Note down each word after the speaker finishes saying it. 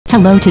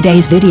Hello,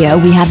 today's video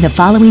we have the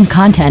following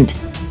content.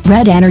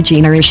 Red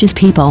energy nourishes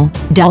people,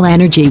 dull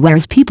energy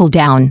wears people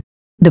down.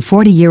 The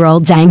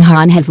 40-year-old Zhang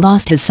Han has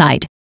lost his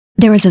sight.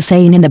 There is a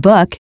saying in the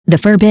book, the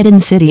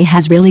Forbidden City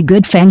has really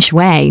good feng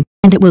shui,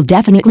 and it will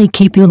definitely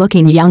keep you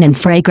looking young and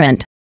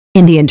fragrant.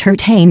 In the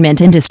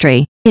entertainment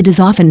industry, it is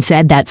often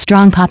said that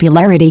strong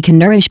popularity can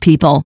nourish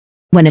people.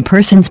 When a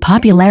person's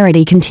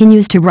popularity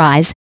continues to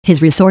rise,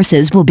 his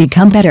resources will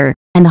become better,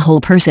 and the whole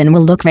person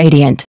will look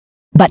radiant.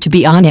 But to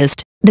be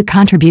honest, the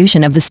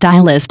contribution of the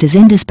stylist is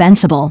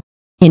indispensable.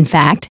 In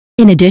fact,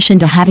 in addition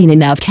to having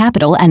enough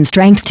capital and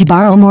strength to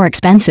borrow more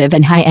expensive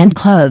and high-end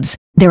clothes,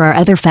 there are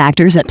other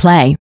factors at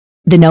play.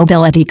 The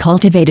nobility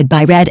cultivated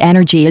by red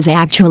energy is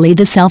actually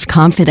the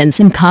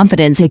self-confidence and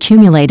confidence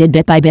accumulated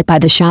bit by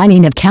the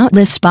shining of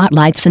countless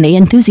spotlights and the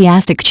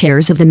enthusiastic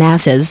cheers of the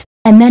masses,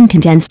 and then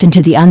condensed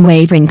into the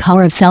unwavering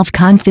color of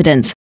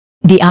self-confidence.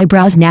 The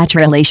eyebrows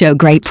naturally show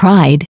great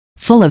pride,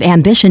 full of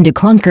ambition to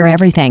conquer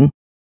everything.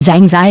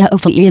 Zhang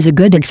Han is a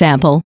good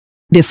example.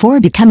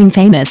 Before becoming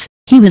famous,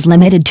 he was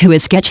limited to a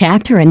sketch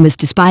actor and was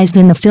despised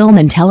in the film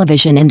and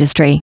television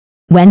industry.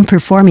 When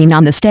performing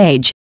on the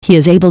stage, he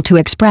is able to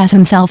express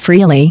himself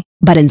freely,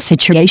 but in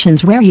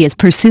situations where he is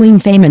pursuing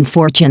fame and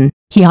fortune,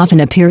 he often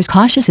appears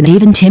cautious and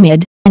even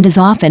timid, and is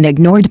often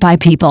ignored by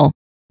people.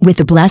 With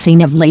the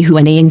blessing of Li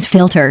Huaning's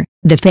filter,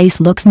 the face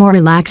looks more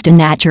relaxed and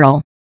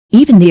natural.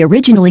 Even the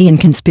originally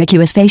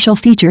inconspicuous facial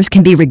features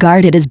can be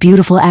regarded as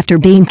beautiful after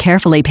being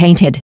carefully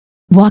painted.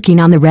 Walking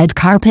on the red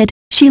carpet,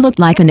 she looked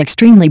like an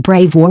extremely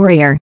brave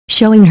warrior,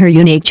 showing her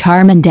unique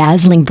charm and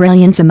dazzling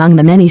brilliance among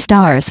the many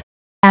stars.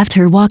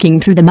 After walking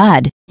through the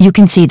mud, you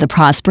can see the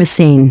prosperous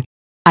scene.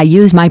 I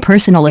use my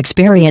personal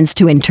experience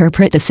to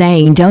interpret the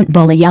saying, "Don't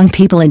bully young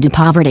people into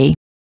poverty."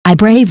 I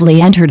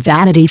bravely entered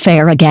Vanity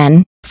Fair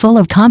again, full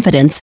of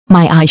confidence,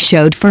 my eyes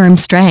showed firm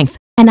strength,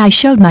 and I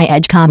showed my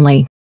edge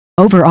calmly.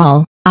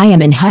 Overall, I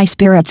am in high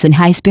spirits,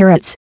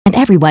 and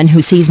everyone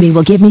who sees me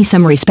will give me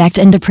some respect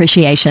and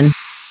appreciation.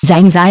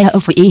 Zhang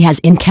Han has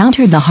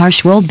encountered the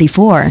harsh world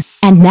before,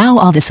 and now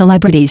all the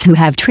celebrities who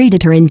have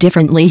treated her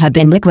indifferently have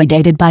been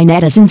liquidated by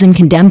netizens and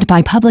condemned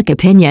by public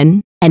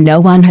opinion, and no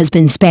one has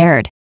been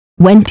spared.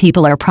 When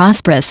people are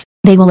prosperous,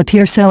 they will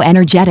appear so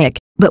energetic,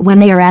 but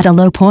when they are at a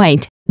low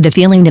point, the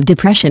feeling of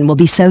depression will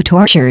be so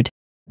tortured.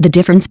 The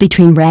difference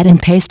between red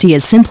and pasty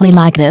is simply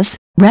like this: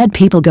 red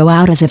people go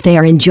out as if they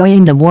are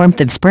enjoying the warmth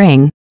of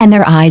spring, and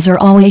their eyes are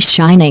always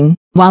shining,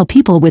 while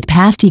people with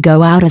pasty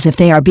go out as if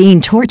they are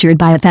being tortured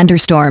by a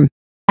thunderstorm.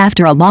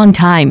 After a long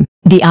time,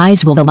 the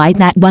eyes will the light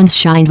that once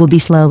shined will be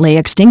slowly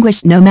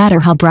extinguished no matter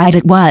how bright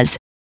it was.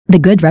 The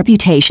good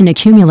reputation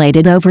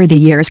accumulated over the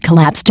years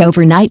collapsed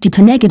overnight due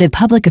to negative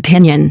public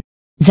opinion.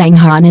 Zhang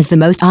Han is the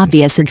most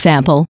obvious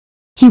example.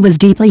 He was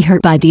deeply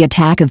hurt by the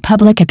attack of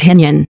public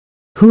opinion.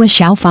 Hua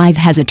Xiao 5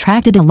 has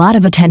attracted a lot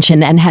of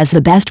attention and has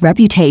the best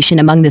reputation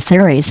among the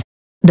series.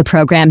 The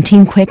program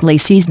team quickly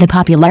seized the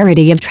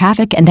popularity of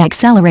traffic and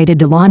accelerated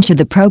the launch of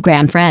the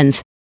program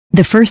Friends.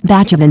 The first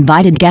batch of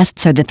invited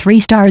guests are the 3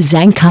 stars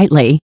Zhang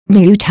Kaitley,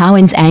 Liu Tao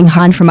and Zhang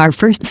Han from our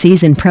first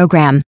season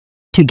program.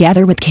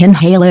 Together with Qin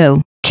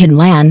Hailu, Qin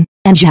Lan,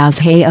 and Zhao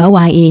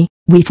Haoye,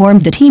 we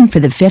formed the team for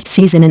the 5th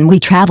season and we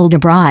traveled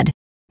abroad.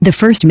 The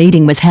first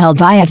meeting was held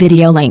via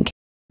video link.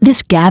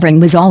 This gathering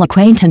was all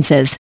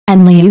acquaintances,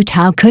 and Liu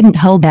Tao couldn't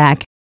hold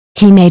back.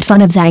 He made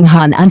fun of Zhang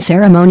Han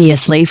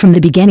unceremoniously from the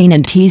beginning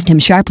and teased him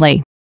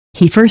sharply.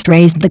 He first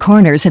raised the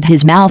corners of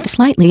his mouth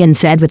slightly and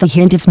said with a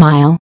hint of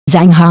smile,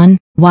 "Zhang Han,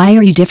 why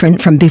are you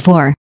different from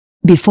before?"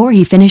 Before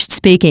he finished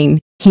speaking,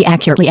 he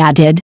accurately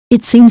added,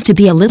 "It seems to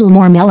be a little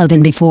more mellow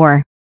than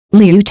before."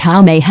 Liu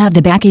Tao may have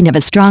the backing of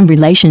a strong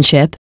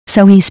relationship,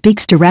 so he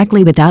speaks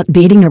directly without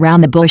beating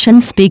around the bush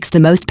and speaks the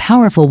most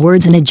powerful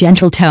words in a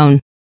gentle tone.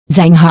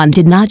 Zhang Han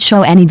did not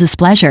show any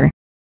displeasure.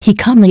 He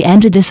calmly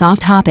ended this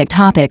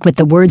off-topic with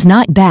the words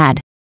 "not bad."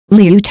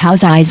 Liu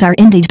Tao's eyes are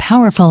indeed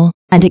powerful,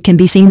 and it can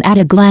be seen at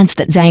a glance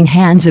that Zhang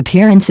Han's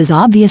appearance is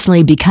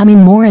obviously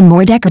becoming more and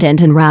more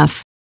decadent and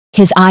rough.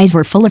 His eyes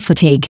were full of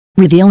fatigue,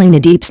 revealing a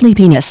deep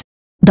sleepiness.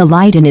 The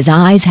light in his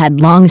eyes had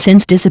long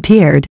since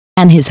disappeared,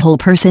 and his whole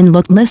person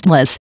looked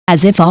listless,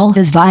 as if all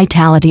his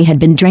vitality had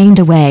been drained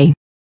away.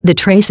 The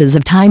traces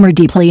of time are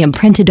deeply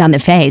imprinted on the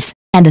face,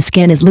 and the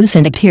skin is loose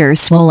and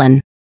appears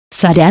swollen.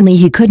 Suddenly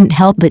he couldn't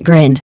help but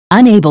grin,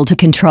 unable to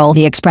control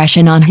the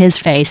expression on his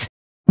face.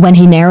 When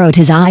he narrowed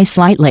his eyes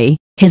slightly,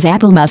 his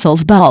apple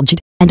muscles bulged,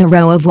 and a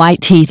row of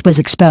white teeth was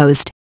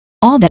exposed.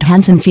 All that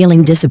handsome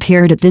feeling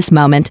disappeared at this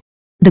moment.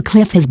 The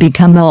cliff has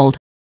become old.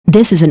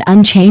 This is an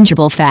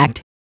unchangeable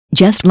fact.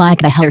 Just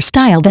like the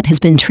hairstyle that has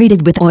been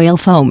treated with oil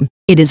foam,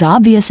 it is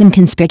obvious and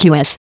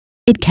conspicuous.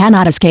 It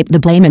cannot escape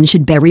the blame and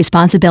should bear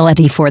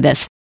responsibility for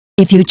this.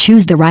 If you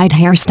choose the right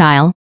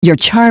hairstyle, your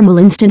charm will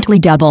instantly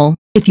double.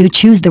 If you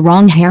choose the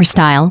wrong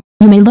hairstyle,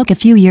 you may look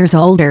a few years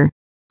older.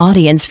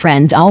 Audience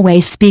friends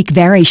always speak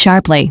very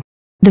sharply.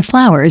 The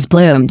flowers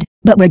bloomed,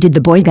 but where did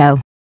the boy go?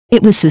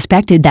 It was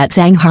suspected that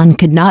Zhang Han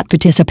could not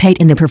participate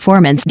in the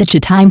performance due to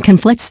time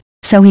conflicts,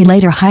 so he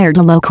later hired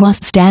a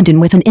low-cost stand-in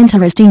with an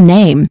interesting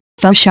name,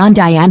 Foshan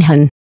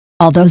Dianhan.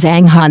 Although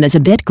Zhang Han is a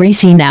bit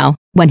greasy now,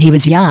 when he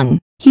was young,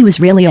 he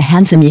was really a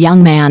handsome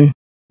young man.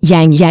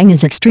 Yang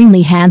is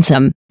extremely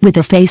handsome, with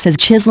a face as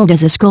chiseled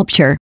as a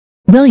sculpture.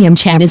 William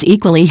Chan is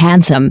equally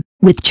handsome,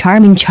 with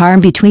charming charm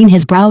between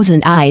his brows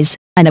and eyes,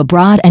 and a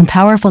broad and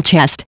powerful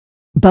chest.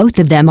 Both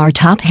of them are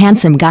top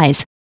handsome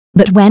guys.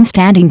 But when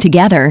standing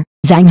together,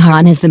 Zhang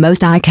Han is the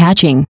most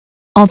eye-catching.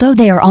 Although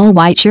they are all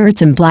white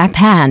shirts and black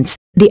pants,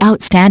 the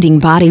outstanding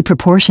body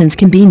proportions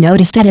can be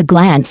noticed at a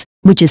glance,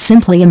 which is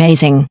simply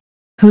amazing.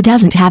 Who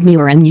doesn't have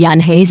Muir and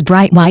Yunhei's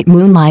bright white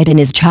moonlight in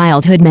his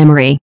childhood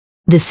memory?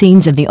 The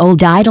scenes of the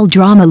old idol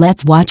drama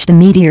Let's Watch the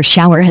Meteor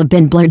Shower have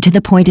been blurred to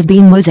the point of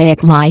being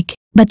mosaic-like,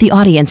 but the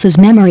audience's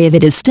memory of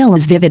it is still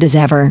as vivid as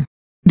ever.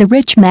 The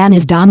rich man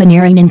is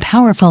domineering and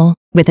powerful,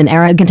 with an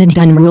arrogant and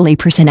unruly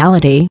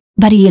personality,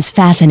 but he is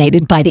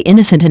fascinated by the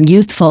innocent and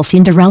youthful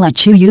Cinderella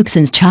Chu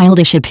Yuxin's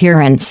childish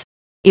appearance.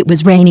 It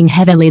was raining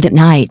heavily that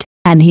night,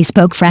 and he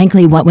spoke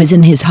frankly what was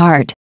in his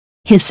heart.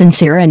 His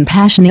sincere and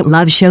passionate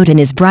love showed in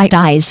his bright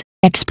eyes,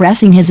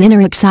 expressing his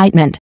inner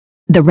excitement.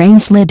 The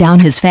rain slid down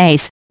his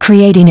face,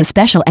 creating a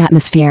special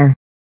atmosphere.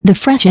 The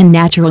fresh and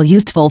natural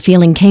youthful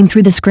feeling came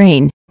through the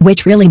screen,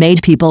 which really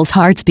made people's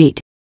hearts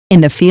beat.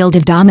 In the field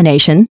of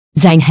domination,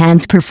 Zhang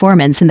Han's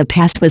performance in the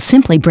past was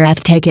simply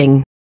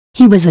breathtaking.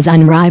 He was as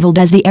unrivaled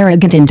as the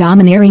arrogant and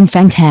domineering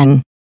Feng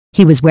Teng.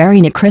 He was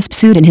wearing a crisp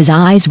suit and his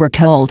eyes were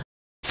cold.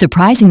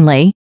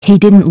 Surprisingly, he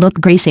didn't look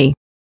greasy.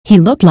 He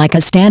looked like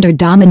a standard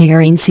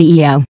domineering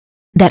CEO.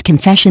 That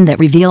confession that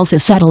reveals a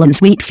subtle and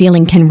sweet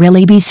feeling can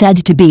really be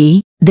said to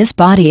be, "This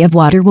body of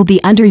water will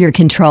be under your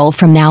control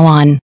from now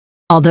on."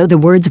 Although the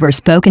words were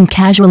spoken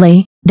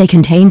casually, they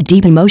contained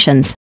deep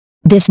emotions.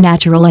 This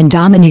natural and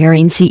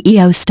domineering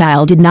CEO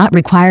style did not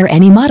require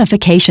any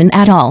modification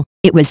at all,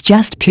 it was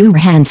just pure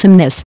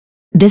handsomeness.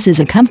 This is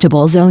a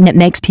comfortable zone that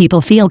makes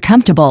people feel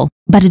comfortable,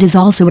 but it is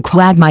also a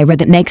quagmire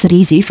that makes it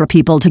easy for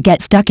people to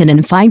get stuck in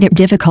and find it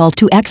difficult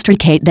to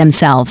extricate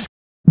themselves.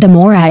 The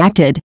more I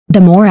acted,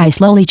 the more I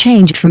slowly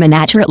changed from a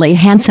naturally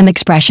handsome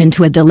expression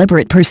to a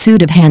deliberate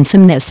pursuit of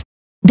handsomeness.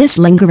 This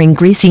lingering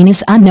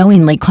greasiness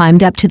unknowingly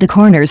climbed up to the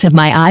corners of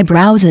my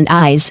eyebrows and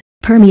eyes,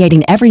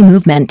 permeating every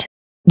movement.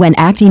 When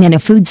acting in a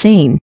food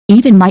scene,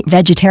 even my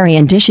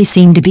vegetarian dishes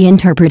seemed to be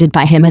interpreted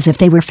by him as if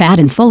they were fat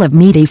and full of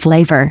meaty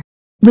flavor.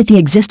 With the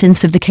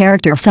existence of the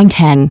character Feng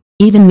Teng,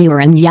 even Muir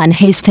and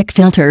Yunhei's thick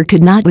filter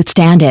could not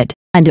withstand it,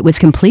 and it was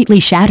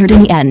completely shattered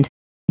in the end.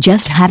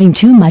 Just having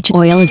too much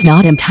oil is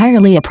not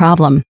entirely a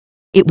problem.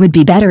 It would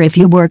be better if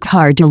you work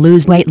hard to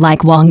lose weight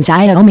like Wang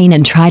Xiaoming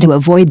and try to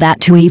avoid that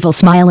too evil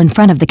smile in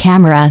front of the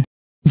camera.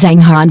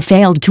 Zhang Han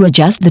failed to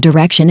adjust the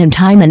direction in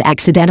time and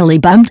accidentally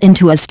bumped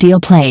into a steel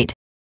plate.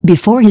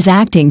 Before his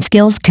acting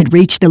skills could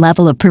reach the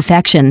level of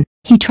perfection,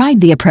 he tried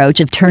the approach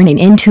of turning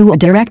into a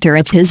director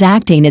if his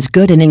acting is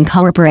good and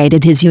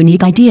incorporated his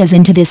unique ideas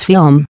into this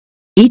film.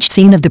 Each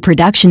scene of the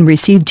production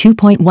received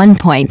 2.1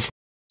 points.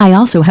 I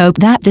also hope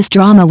that this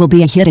drama will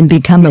be a hit and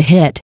become a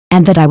hit,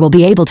 and that I will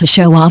be able to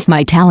show off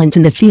my talents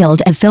in the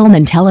field of film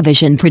and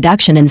television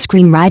production and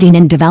screenwriting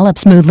and develop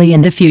smoothly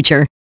in the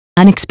future.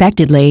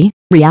 Unexpectedly,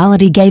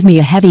 reality gave me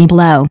a heavy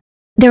blow.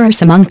 There are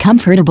some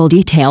uncomfortable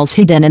details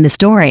hidden in the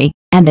story,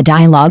 and the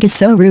dialogue is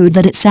so rude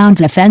that it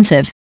sounds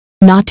offensive.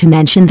 Not to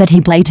mention that he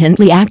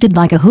blatantly acted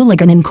like a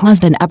hooligan and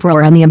caused an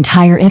uproar on the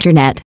entire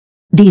internet.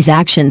 These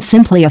actions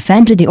simply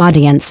offended the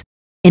audience.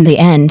 In the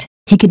end,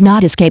 he could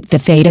not escape the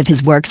fate of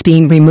his works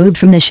being removed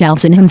from the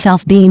shelves and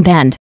himself being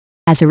banned.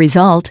 As a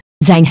result,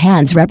 Zhang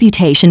Han's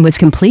reputation was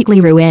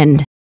completely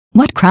ruined.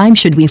 What crime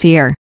should we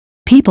fear?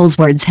 People's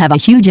words have a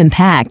huge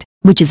impact,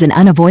 which is an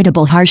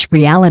unavoidable harsh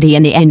reality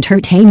in the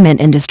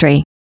entertainment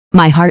industry.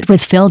 My heart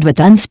was filled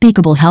with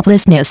unspeakable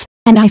helplessness,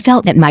 and I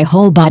felt that my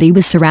whole body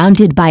was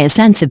surrounded by a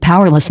sense of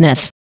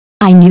powerlessness.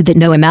 I knew that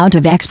no amount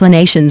of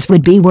explanations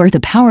would be worth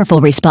a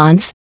powerful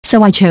response,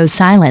 so I chose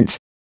silence.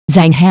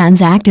 Zhang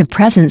Han's active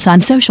presence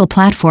on social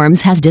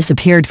platforms has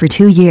disappeared for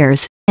 2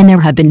 years, and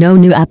there have been no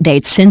new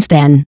updates since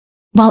then.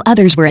 While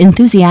others were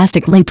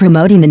enthusiastically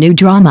promoting the new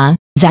drama,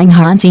 Zhang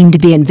Han seemed to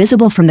be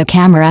invisible from the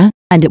camera,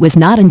 and it was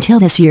not until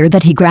this year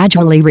that he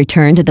gradually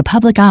returned to the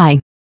public eye.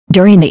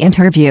 During the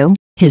interview,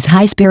 his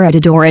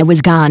high-spirited aura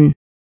was gone.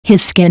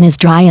 His skin is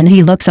dry and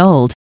he looks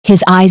old,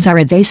 his eyes are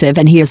evasive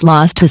and he has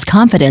lost his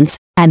confidence,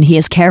 and he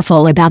is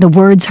careful about the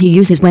words he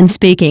uses when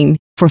speaking,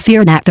 for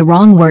fear that the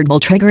wrong word will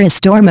trigger a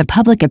storm of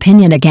public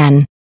opinion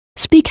again.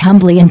 Speak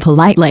humbly and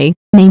politely,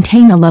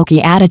 maintain a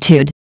low-key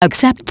attitude,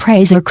 accept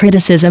praise or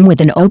criticism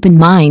with an open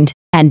mind,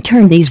 and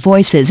turn these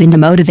voices into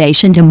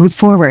motivation to move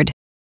forward.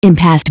 In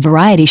past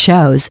variety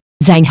shows,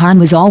 Zhang Han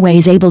was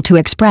always able to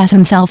express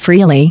himself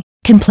freely,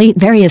 complete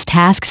various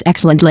tasks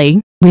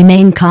excellently,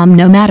 remain calm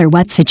no matter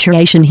what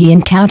situation he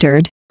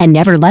encountered, and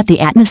never let the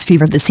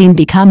atmosphere of the scene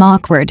become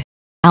awkward.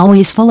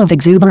 Always full of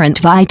exuberant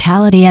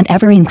vitality and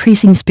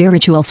ever-increasing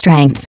spiritual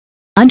strength.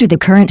 Under the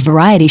current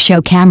variety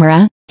show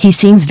camera, he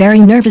seems very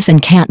nervous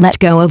and can't let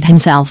go of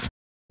himself.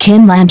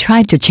 Kim Lan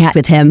tried to chat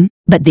with him,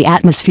 but the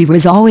atmosphere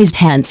was always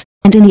tense,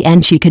 and in the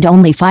end she could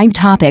only find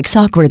topics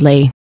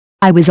awkwardly.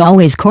 I was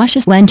always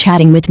cautious when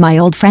chatting with my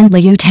old friend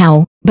Liu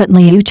Tao, but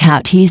Liu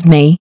Tao teased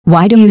me,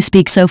 "Why do you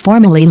speak so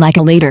formally like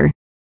a leader?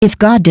 If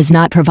God does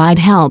not provide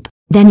help,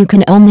 then you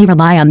can only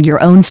rely on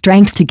your own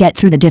strength to get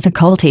through the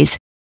difficulties."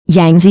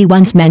 Yang Zi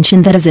once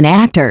mentioned that as an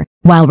actor,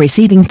 while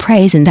receiving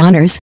praise and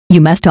honors, you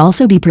must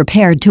also be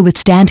prepared to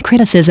withstand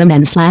criticism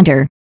and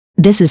slander.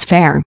 This is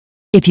fair.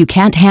 If you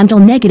can't handle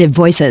negative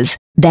voices,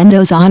 then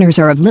those honors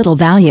are of little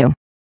value.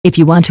 If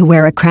you want to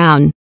wear a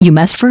crown, you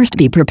must first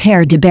be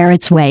prepared to bear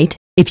its weight.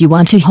 If you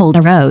want to hold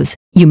a rose,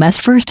 you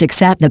must first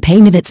accept the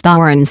pain of its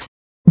thorns.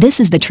 This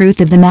is the truth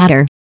of the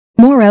matter.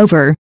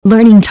 Moreover,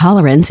 learning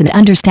tolerance and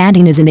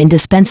understanding is an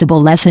indispensable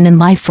lesson in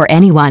life for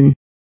anyone.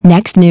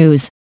 Next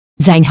news.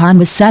 Zhang Han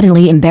was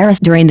suddenly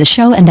embarrassed during the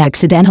show and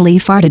accidentally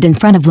farted in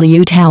front of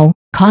Liu Tao,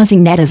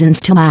 causing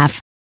netizens to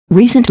laugh.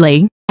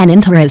 Recently, an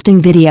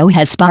interesting video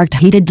has sparked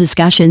heated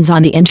discussions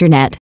on the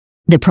internet.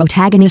 The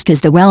protagonist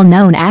is the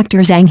well-known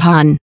actor Zhang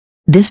Han.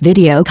 This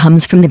video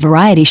comes from the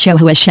variety show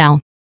Who Is Shao.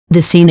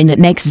 The scene in it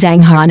makes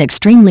Zhang Han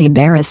extremely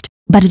embarrassed,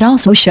 but it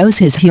also shows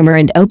his humor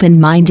and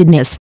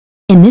open-mindedness.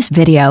 In this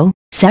video,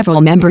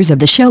 several members of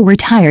the show were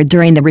tired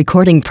during the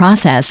recording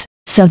process,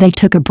 so they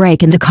took a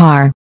break in the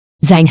car.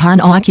 Zhang Han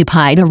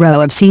occupied a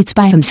row of seats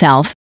by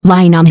himself,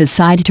 lying on his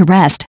side to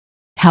rest.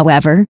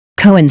 However,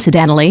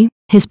 coincidentally,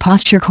 his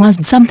posture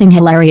caused something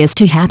hilarious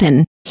to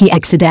happen. He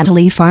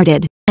accidentally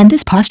farted, and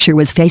this posture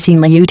was facing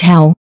Liu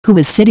Tao, who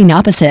was sitting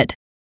opposite.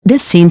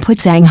 This scene put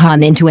Zhang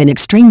Han into an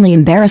extremely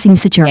embarrassing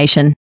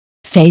situation.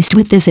 Faced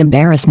with this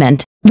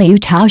embarrassment, Liu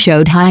Tao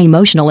showed high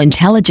emotional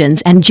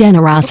intelligence and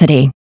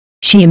generosity.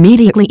 She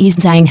immediately eased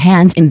Zhang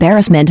Han's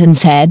embarrassment and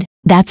said,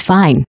 "That's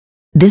fine."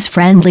 This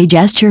friendly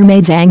gesture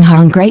made Zhang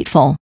Han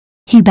grateful.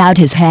 He bowed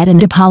his head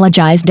and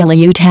apologized to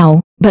Liu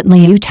Tao, but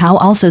Liu Tao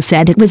also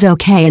said it was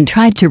okay and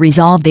tried to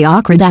resolve the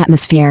awkward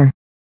atmosphere.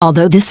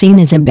 Although this scene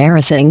is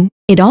embarrassing,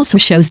 it also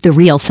shows the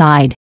real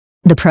side.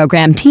 The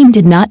program team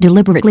did not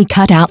deliberately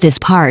cut out this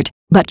part,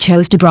 but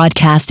chose to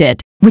broadcast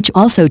it, which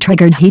also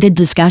triggered heated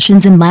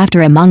discussions and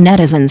laughter among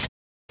netizens.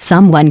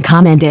 Someone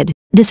commented,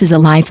 "This is a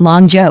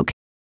lifelong joke."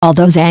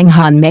 Although Zhang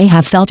Han may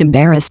have felt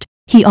embarrassed,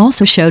 he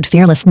also showed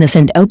fearlessness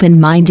and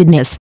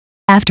open-mindedness.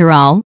 After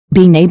all,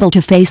 being able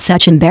to face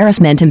such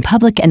embarrassment in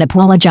public and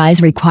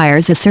apologize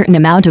requires a certain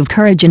amount of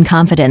courage and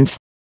confidence.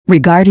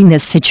 Regarding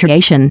this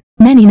situation,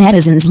 many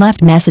netizens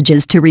left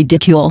messages to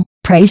ridicule,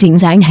 praising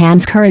Zhang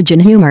Han's courage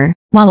and humor,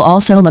 while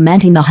also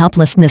lamenting the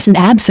helplessness and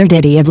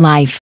absurdity of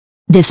life.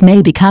 This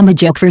may become a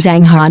joke for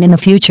Zhang Han in the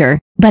future,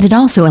 but it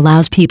also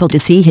allows people to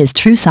see his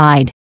true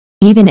side.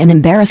 Even in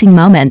embarrassing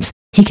moments,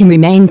 he can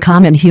remain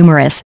calm and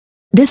humorous.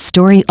 This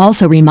story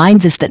also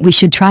reminds us that we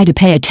should try to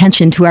pay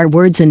attention to our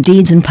words and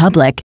deeds in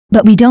public,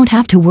 but we don't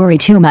have to worry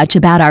too much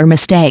about our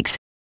mistakes.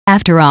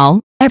 After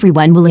all,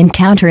 everyone will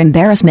encounter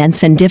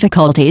embarrassments and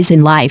difficulties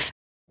in life.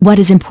 What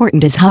is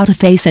important is how to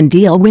face and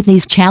deal with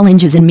these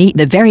challenges and meet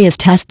the various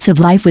tests of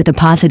life with a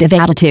positive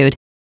attitude.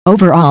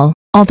 Overall,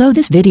 although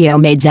this video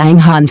made Zhang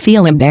Han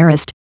feel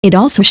embarrassed, it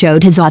also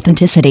showed his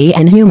authenticity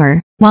and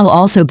humor, while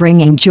also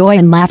bringing joy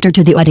and laughter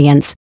to the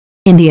audience.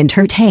 In the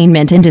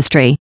entertainment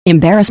industry,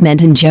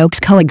 embarrassment and jokes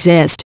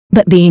coexist,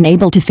 but being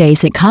able to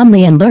face it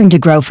calmly and learn to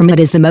grow from it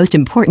is the most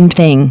important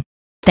thing.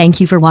 Thank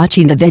you for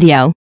watching the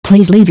video.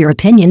 Please leave your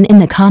opinion in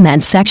the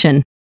comments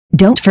section.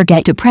 Don't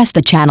forget to press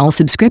the channel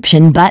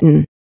subscription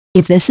button.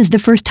 If this is the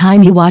first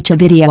time you watch a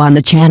video on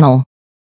the channel,